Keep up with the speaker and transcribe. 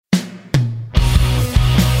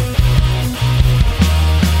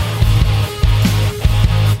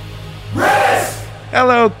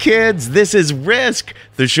Hello, kids. This is Risk,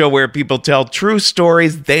 the show where people tell true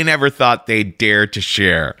stories they never thought they'd dare to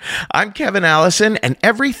share. I'm Kevin Allison, and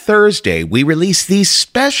every Thursday we release these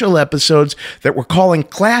special episodes that we're calling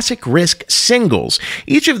Classic Risk Singles.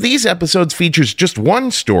 Each of these episodes features just one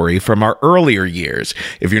story from our earlier years.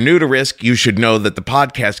 If you're new to Risk, you should know that the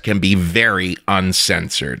podcast can be very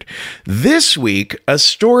uncensored. This week, a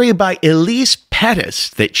story by Elise Pettus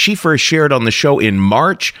that she first shared on the show in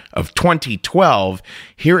March of 2012.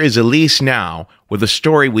 Here is Elise now with a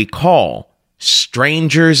story we call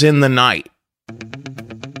Strangers in the Night.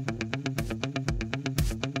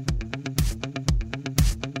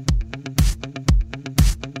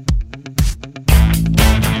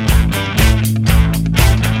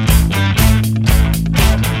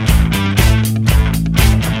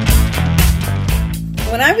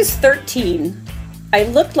 When I was 13, I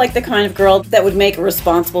looked like the kind of girl that would make a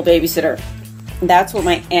responsible babysitter. That's what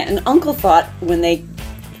my aunt and uncle thought when they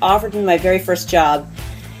offered me my very first job.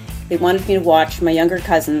 They wanted me to watch my younger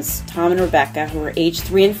cousins, Tom and Rebecca, who were aged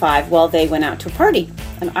 3 and 5, while they went out to a party.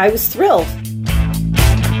 And I was thrilled.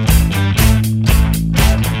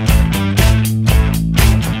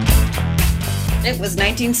 It was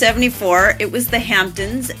 1974. It was the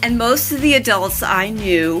Hamptons, and most of the adults I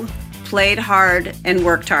knew played hard and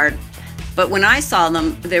worked hard. But when I saw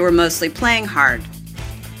them, they were mostly playing hard.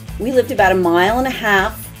 We lived about 1.5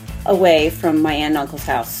 miles away from my aunt and uncle's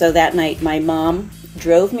house. So that night, my mom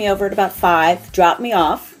drove me over at about 5, dropped me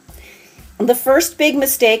off. And the first big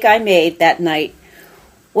mistake I made that night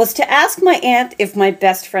was to ask my aunt if my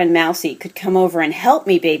best friend Mousie could come over and help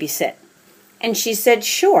me babysit. And she said,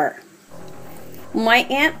 sure. My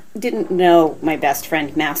aunt didn't know my best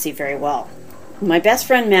friend Mousie very well. My best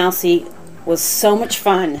friend Mousie was so much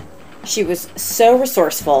fun. She was so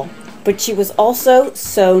resourceful, but she was also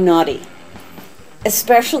so naughty.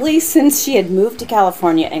 Especially since she had moved to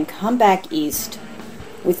California and come back east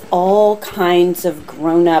with all kinds of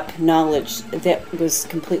grown-up knowledge that was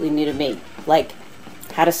completely new to me, like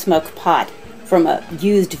how to smoke pot from a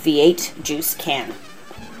used V8 juice can,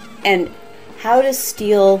 and how to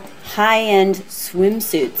steal high-end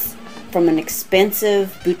swimsuits from an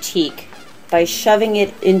expensive boutique by shoving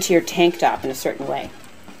it into your tank top in a certain way.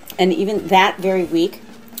 And even that very week,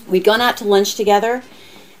 we'd gone out to lunch together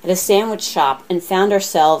at a sandwich shop and found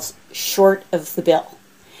ourselves short of the bill.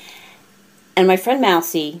 And my friend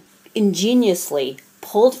Mousie ingeniously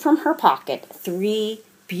pulled from her pocket 3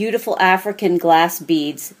 beautiful African glass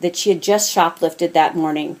beads that she had just shoplifted that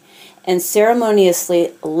morning and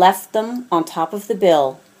ceremoniously left them on top of the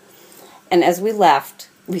bill. And as we left,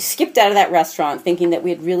 we skipped out of that restaurant thinking that we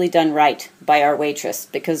had really done right by our waitress,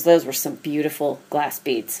 because those were some beautiful glass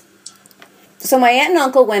beads. So my aunt and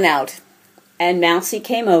uncle went out, and Mousie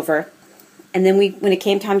came over, and then when it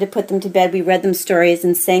came time to put them to bed, we read them stories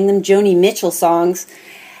and sang them Joni Mitchell songs,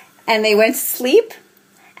 and they went to sleep.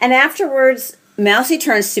 And afterwards, Mousie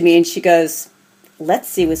turns to me and she goes, let's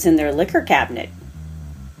see what's in their liquor cabinet.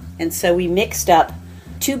 And so we mixed up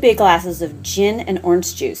 2 big glasses of gin and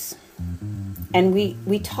orange juice. And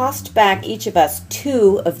we tossed back, each of us,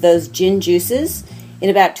 2 of those gin juices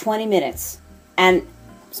in about 20 minutes. And it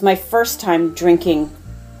was my first time drinking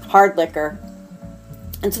hard liquor.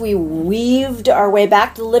 And so we weaved our way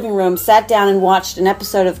back to the living room, sat down and watched an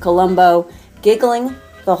episode of Columbo, giggling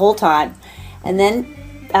the whole time. And then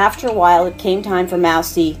after a while, it came time for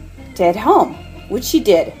Mousie to head home, which she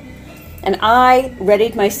did. And I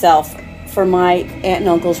readied myself for my aunt and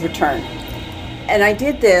uncle's return. And I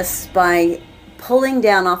did this by pulling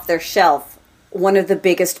down off their shelf one of the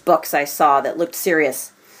biggest books I saw that looked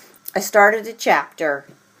serious. I started a chapter,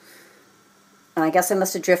 and I guess I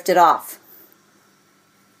must have drifted off.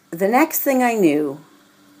 The next thing I knew,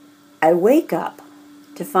 I wake up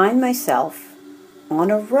to find myself on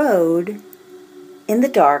a road in the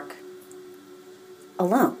dark,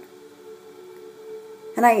 alone.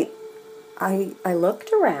 And I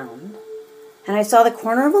looked around, and I saw the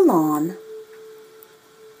corner of a lawn,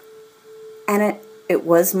 and it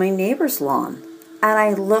was my neighbor's lawn. And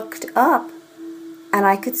I looked up, and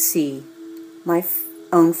I could see my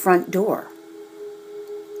own front door.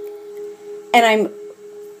 And I'm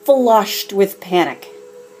flushed with panic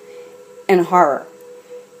and horror,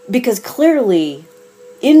 because clearly,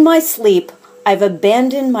 in my sleep, I've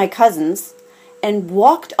abandoned my cousins and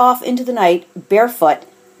walked off into the night barefoot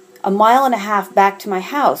 1.5 miles back to my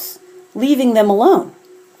house, leaving them alone.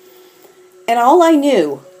 And all I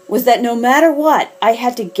knew was that no matter what, I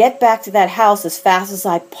had to get back to that house as fast as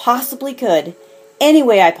I possibly could, any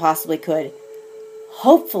way I possibly could,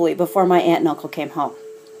 hopefully before my aunt and uncle came home.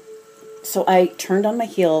 So I turned on my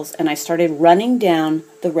heels and I started running down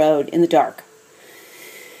the road in the dark.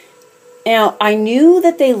 Now, I knew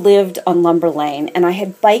that they lived on Lumber Lane, and I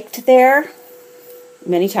had biked there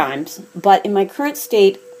many times, but in my current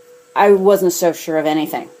state, I wasn't so sure of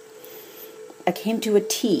anything. I came to a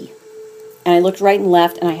T, and I looked right and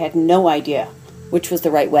left, and I had no idea which was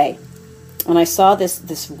the right way. And I saw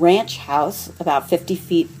this ranch house about 50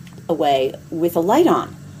 feet away with a light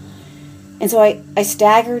on. And so I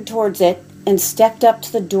staggered towards it and stepped up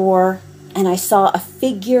to the door, and I saw a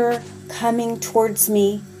figure coming towards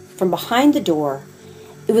me from behind the door.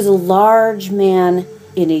 It was a large man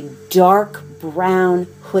in a dark brown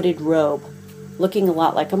hooded robe, looking a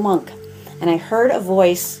lot like a monk. And I heard a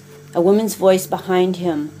voice, a woman's voice behind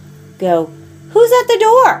him, go, "Who's at the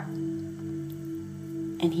door?"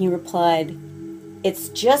 And he replied, "It's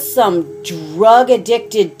just some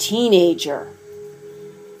drug-addicted teenager."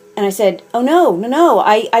 And I said, "Oh, no,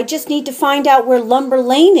 I just need to find out where Lumber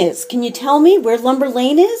Lane is. Can you tell me where Lumber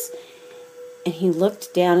Lane is?" And he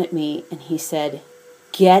looked down at me and he said,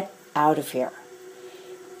 "Get out of here.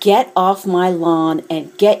 Get off my lawn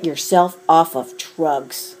and get yourself off of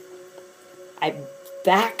drugs." I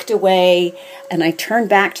backed away and I turned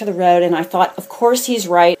back to the road and I thought, of course he's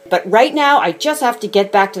right, but right now I just have to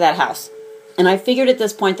get back to that house. And I figured at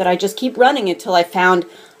this point that I'd just keep running until I found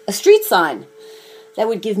a street sign that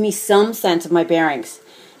would give me some sense of my bearings.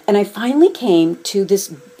 And I finally came to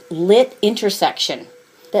this lit intersection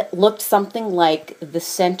that looked something like the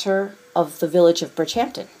center of the village of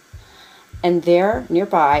Bridgehampton. And there,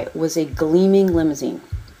 nearby, was a gleaming limousine.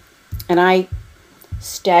 And I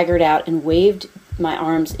staggered out and waved my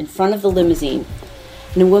arms in front of the limousine.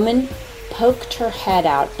 And a woman poked her head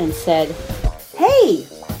out and said, "Hey,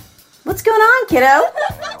 what's going on, kiddo?"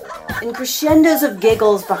 And crescendos of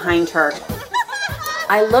giggles behind her.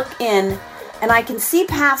 I look in, and I can see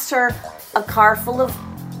past her a car full of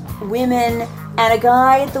women and a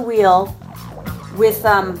guy at the wheel with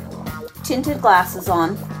tinted glasses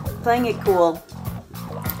on, playing it cool.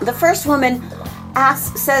 The first woman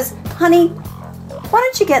says, "Honey, why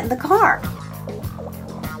don't you get in the car?"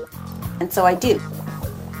 And so I do.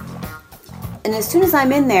 And as soon as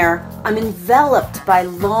I'm in there, I'm enveloped by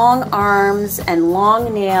long arms and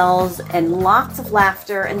long nails and lots of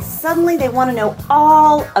laughter, and suddenly they want to know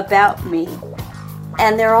all about me.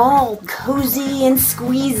 And they're all cozy and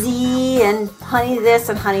squeezy and honey this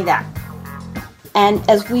and honey that. And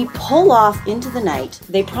as we pull off into the night,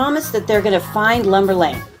 they promise that they're going to find Lumber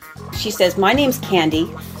Lane. She says, "My name's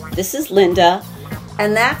Candy. This is Linda."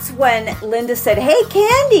 And that's when Linda said, "Hey,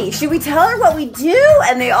 Candy, should we tell her what we do?"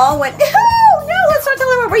 And they all went, no, let's not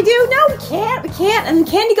tell her what we do. No, we can't. And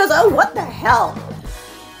Candy goes, "Oh, what the hell?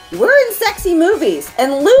 We're in sexy movies,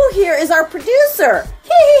 and Lou here is our producer."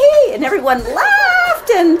 Hee. And everyone laughed,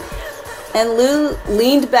 and Lou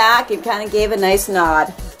leaned back and kind of gave a nice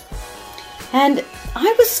nod. And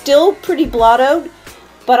I was still pretty blottoed,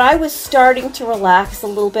 but I was starting to relax a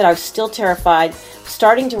little bit. I was still terrified,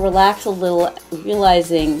 starting to relax a little,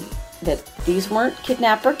 realizing that these weren't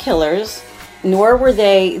kidnapper killers, nor were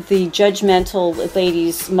they the judgmental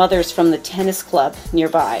ladies' mothers from the tennis club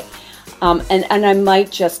nearby. And I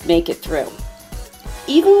might just make it through.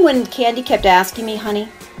 Even when Candy kept asking me, "Honey,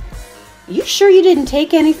 you sure you didn't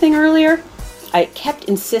take anything earlier?" I kept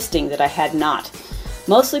insisting that I had not.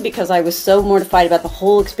 Mostly because I was so mortified about the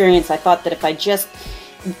whole experience, I thought that if I just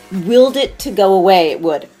willed it to go away, it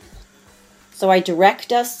would. So I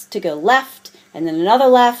direct us to go left, and then another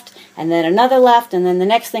left, and then another left, and then the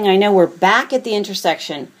next thing I know, we're back at the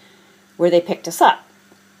intersection where they picked us up.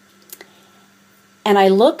 And I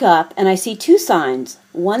look up, and I see two signs.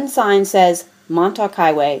 One sign says Montauk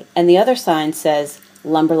Highway, and the other sign says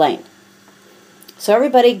Lumber Lane. So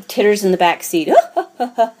everybody titters in the back seat,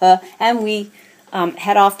 and we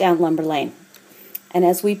head off down Lumber Lane. And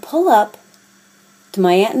as we pull up to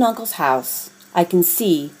my aunt and uncle's house, I can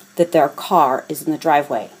see that their car is in the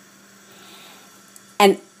driveway.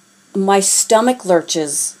 And my stomach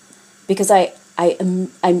lurches because I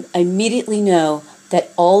immediately know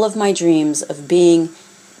that all of my dreams of being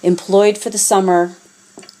employed for the summer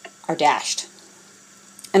are dashed.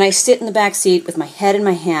 And I sit in the back seat with my head in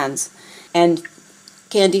my hands, and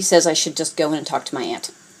Candy says I should just go in and talk to my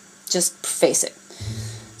aunt. Just face it.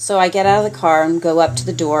 So I get out of the car and go up to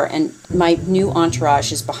the door, and my new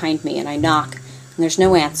entourage is behind me, and I knock, and there's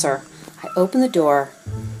no answer. I open the door,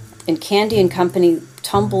 and Candy and company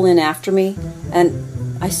tumble in after me,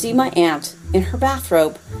 and I see my aunt in her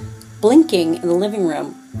bathrobe blinking in the living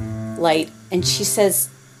room light, and she says,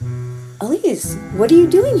 "Elise, what are you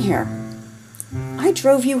doing here? I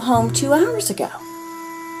drove you home 2 hours ago."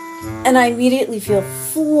 And I immediately feel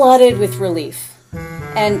flooded with relief.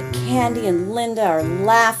 And Candy and Linda are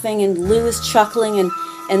laughing, and Lou is chuckling, and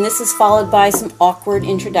And this is followed by some awkward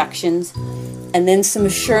introductions and then some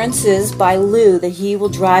assurances by Lou that he will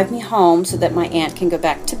drive me home so that my aunt can go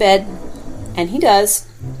back to bed. And he does.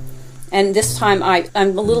 And this time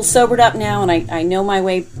I'm a little sobered up now and I know my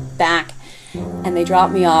way back. And they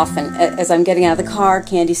drop me off, and as I'm getting out of the car,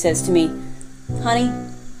 Candy says to me, "Honey,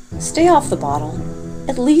 stay off the bottle,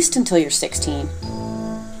 at least until you're 16.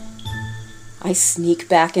 I sneak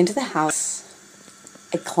back into the house.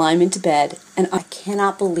 I climb into bed, and I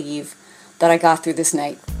cannot believe that I got through this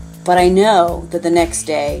night. But I know that the next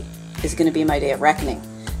day is going to be my day of reckoning.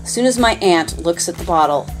 As soon as my aunt looks at the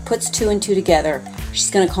bottle, puts 2 and 2 together,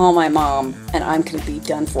 she's going to call my mom, and I'm going to be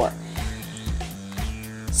done for."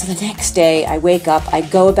 So the next day, I wake up, I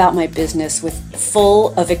go about my business with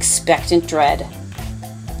full of expectant dread.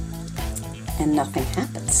 And nothing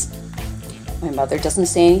happens. My mother doesn't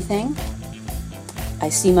say anything. I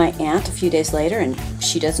see my aunt a few days later, and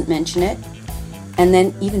she doesn't mention it. And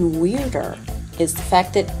then even weirder is the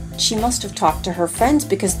fact that she must have talked to her friends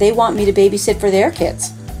because they want me to babysit for their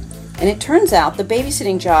kids. And it turns out the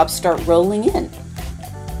babysitting jobs start rolling in.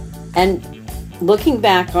 And looking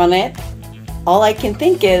back on it, all I can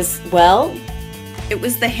think is, well, it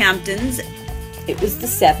was the Hamptons, it was the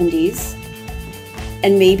 70s,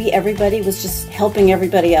 and maybe everybody was just helping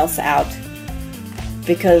everybody else out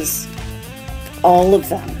because all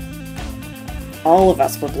of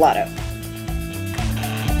us were blotto.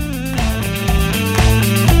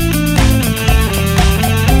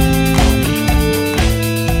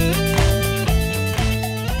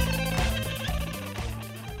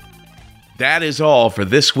 That is all for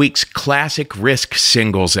this week's Classic Risk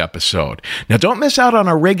Singles episode. Now, don't miss out on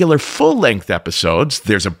our regular full-length episodes.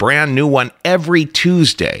 There's a brand new one every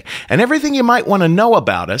Tuesday. And everything you might want to know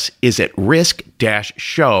about us is at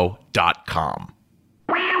risk-show.com.